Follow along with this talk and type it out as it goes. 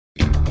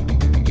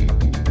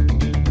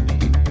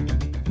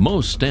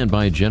Most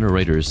standby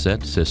generator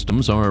set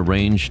systems are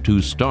arranged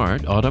to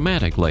start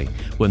automatically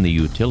when the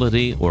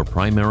utility or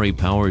primary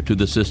power to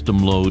the system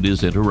load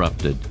is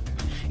interrupted.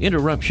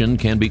 Interruption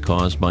can be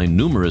caused by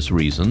numerous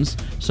reasons,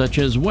 such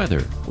as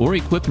weather or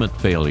equipment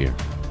failure.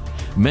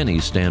 Many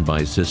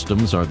standby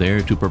systems are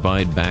there to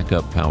provide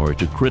backup power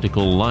to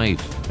critical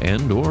life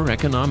and/or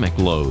economic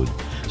load,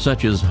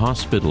 such as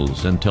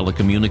hospitals and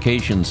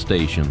telecommunication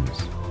stations.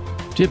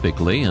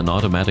 Typically, an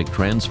automatic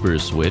transfer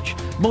switch,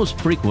 most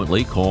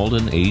frequently called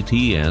an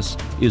ATS,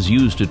 is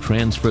used to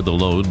transfer the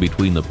load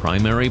between the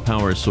primary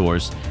power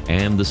source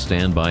and the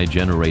standby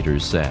generator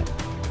set.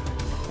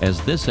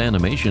 As this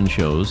animation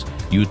shows,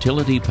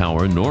 utility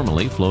power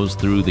normally flows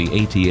through the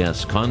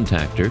ATS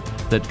contactor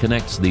that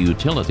connects the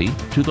utility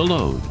to the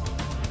load.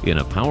 In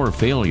a power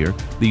failure,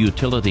 the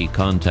utility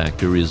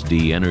contactor is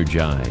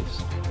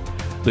de-energized.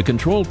 The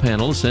control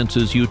panel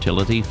senses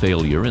utility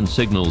failure and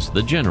signals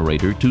the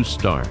generator to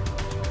start.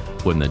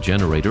 When the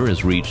generator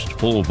has reached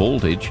full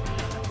voltage,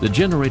 the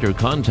generator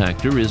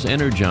contactor is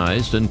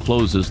energized and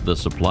closes the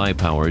supply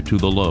power to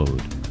the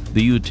load.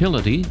 The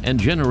utility and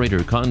generator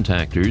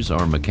contactors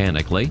are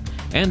mechanically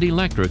and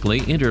electrically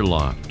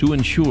interlocked to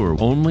ensure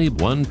only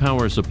one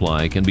power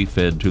supply can be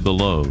fed to the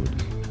load.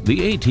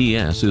 The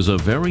ATS is a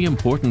very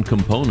important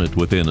component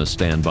within a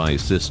standby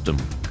system.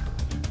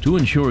 To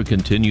ensure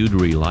continued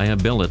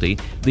reliability,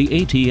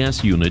 the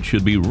ATS unit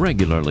should be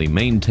regularly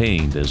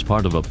maintained as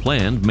part of a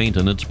planned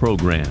maintenance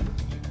program.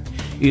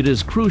 It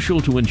is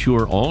crucial to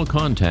ensure all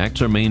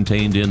contacts are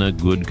maintained in a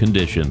good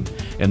condition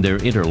and their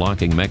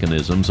interlocking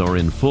mechanisms are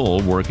in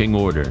full working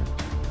order.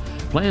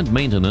 Planned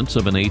maintenance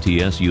of an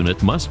ATS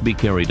unit must be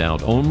carried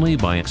out only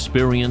by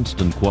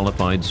experienced and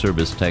qualified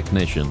service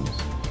technicians.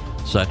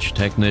 Such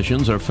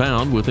technicians are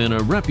found within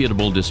a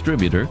reputable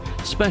distributor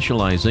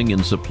specializing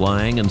in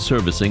supplying and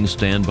servicing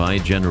standby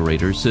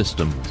generator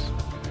systems.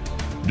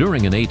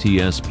 During an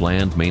ATS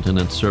planned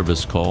maintenance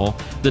service call,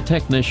 the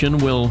technician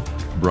will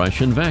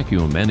brush and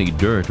vacuum any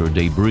dirt or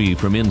debris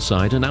from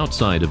inside and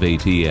outside of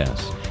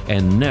ATS,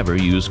 and never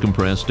use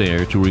compressed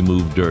air to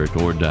remove dirt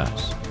or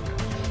dust.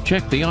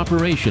 Check the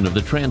operation of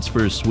the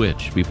transfer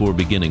switch before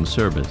beginning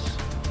service.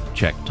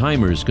 Check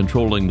timers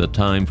controlling the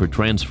time for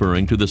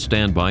transferring to the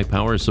standby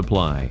power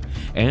supply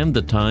and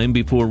the time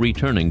before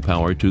returning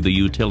power to the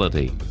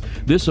utility.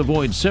 This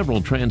avoids several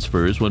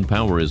transfers when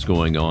power is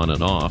going on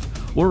and off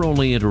or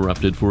only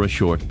interrupted for a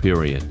short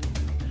period.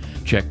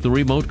 Check the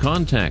remote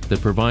contact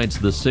that provides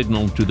the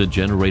signal to the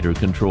generator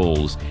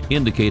controls,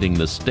 indicating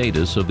the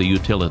status of the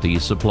utility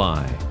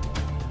supply.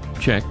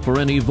 Check for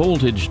any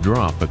voltage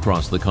drop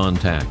across the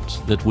contacts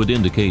that would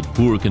indicate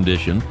poor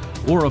condition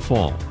or a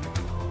fault.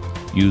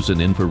 Use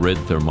an infrared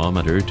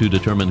thermometer to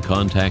determine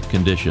contact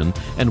condition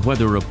and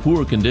whether a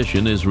poor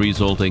condition is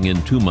resulting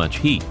in too much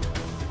heat.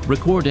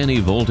 Record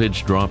any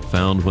voltage drop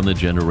found when the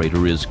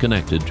generator is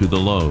connected to the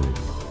load.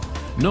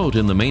 Note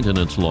in the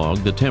maintenance log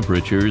the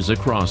temperatures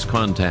across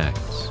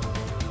contacts.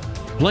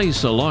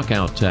 Place a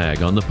lockout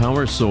tag on the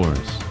power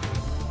source.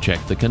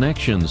 Check the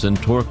connections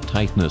and torque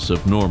tightness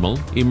of normal,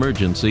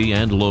 emergency,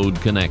 and load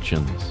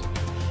connections.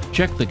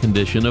 Check the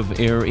condition of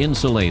air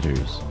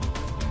insulators.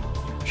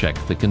 Check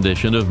the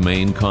condition of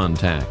main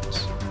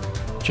contacts.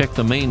 Check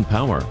the main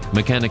power,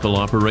 mechanical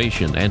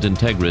operation, and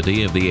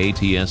integrity of the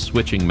ATS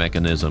switching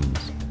mechanisms.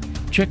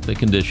 Check the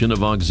condition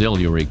of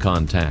auxiliary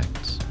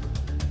contacts.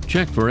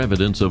 Check for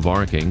evidence of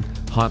arcing,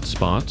 hot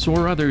spots,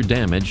 or other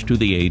damage to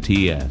the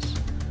ATS.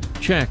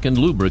 Check and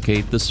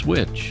lubricate the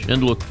switch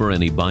and look for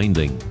any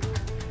binding.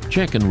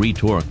 Check and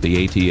retorque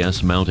the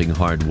ATS mounting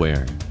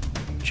hardware.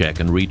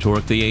 Check and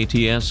retorque the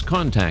ATS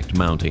contact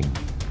mounting.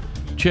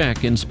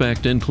 Check,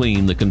 inspect, and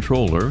clean the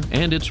controller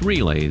and its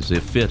relays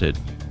if fitted.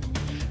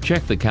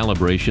 Check the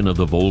calibration of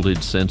the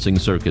voltage sensing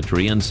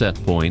circuitry and set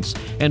points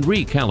and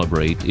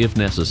recalibrate if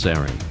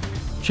necessary.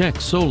 Check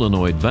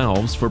solenoid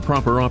valves for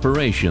proper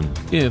operation,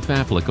 if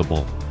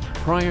applicable.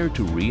 Prior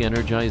to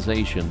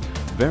re-energization,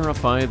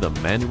 verify the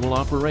manual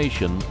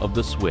operation of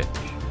the switch.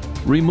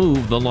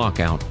 Remove the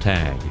lockout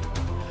tag.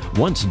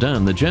 Once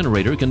done, the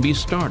generator can be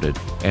started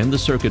and the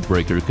circuit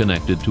breaker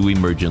connected to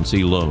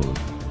emergency load.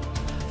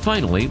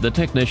 Finally, the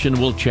technician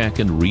will check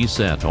and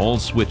reset all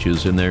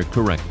switches in their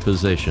correct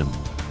position.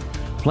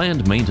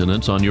 Planned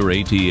maintenance on your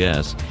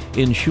ATS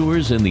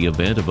ensures in the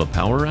event of a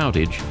power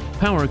outage,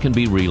 power can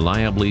be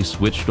reliably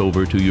switched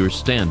over to your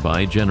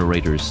standby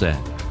generator set.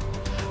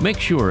 Make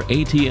sure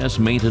ATS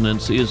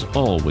maintenance is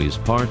always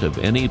part of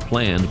any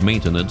planned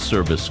maintenance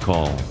service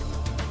call.